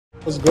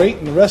Was great,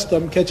 and the rest of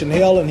them catching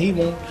hell, and he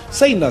won't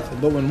say nothing.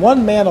 But when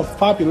one man of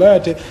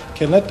popularity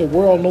can let the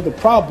world know the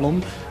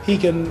problem, he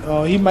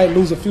might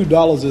lose a few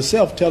dollars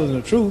himself telling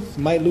the truth,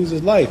 might lose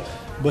his life,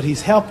 but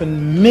he's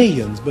helping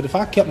millions. But if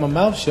I kept my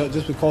mouth shut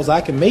just because I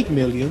can make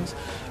millions,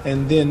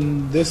 and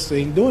then this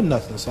ain't doing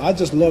nothing. So I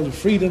just love the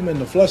freedom and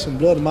the flesh and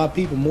blood of my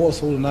people more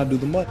so than I do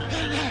the money.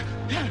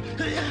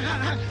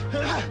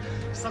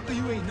 Sucker,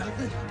 you ain't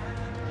nothing.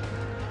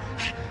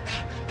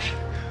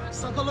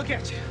 Sucker, look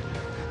at you.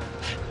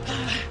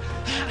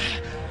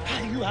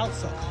 You out,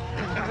 sucker.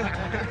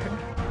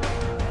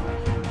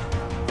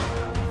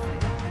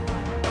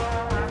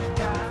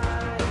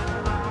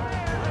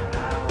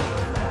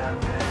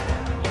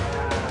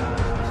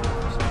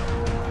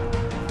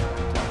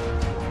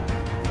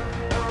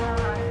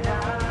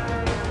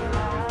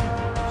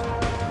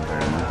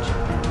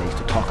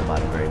 Talk about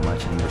him very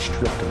much, and he was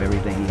stripped of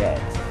everything he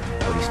had,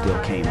 but he still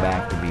came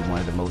back to be one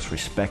of the most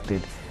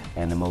respected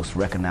and the most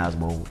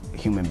recognizable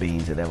human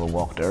beings that ever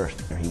walked the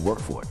earth. He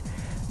worked for it,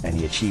 and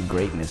he achieved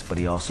greatness, but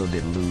he also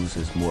didn't lose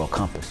his moral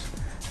compass,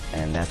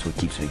 and that's what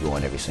keeps me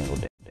going every single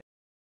day.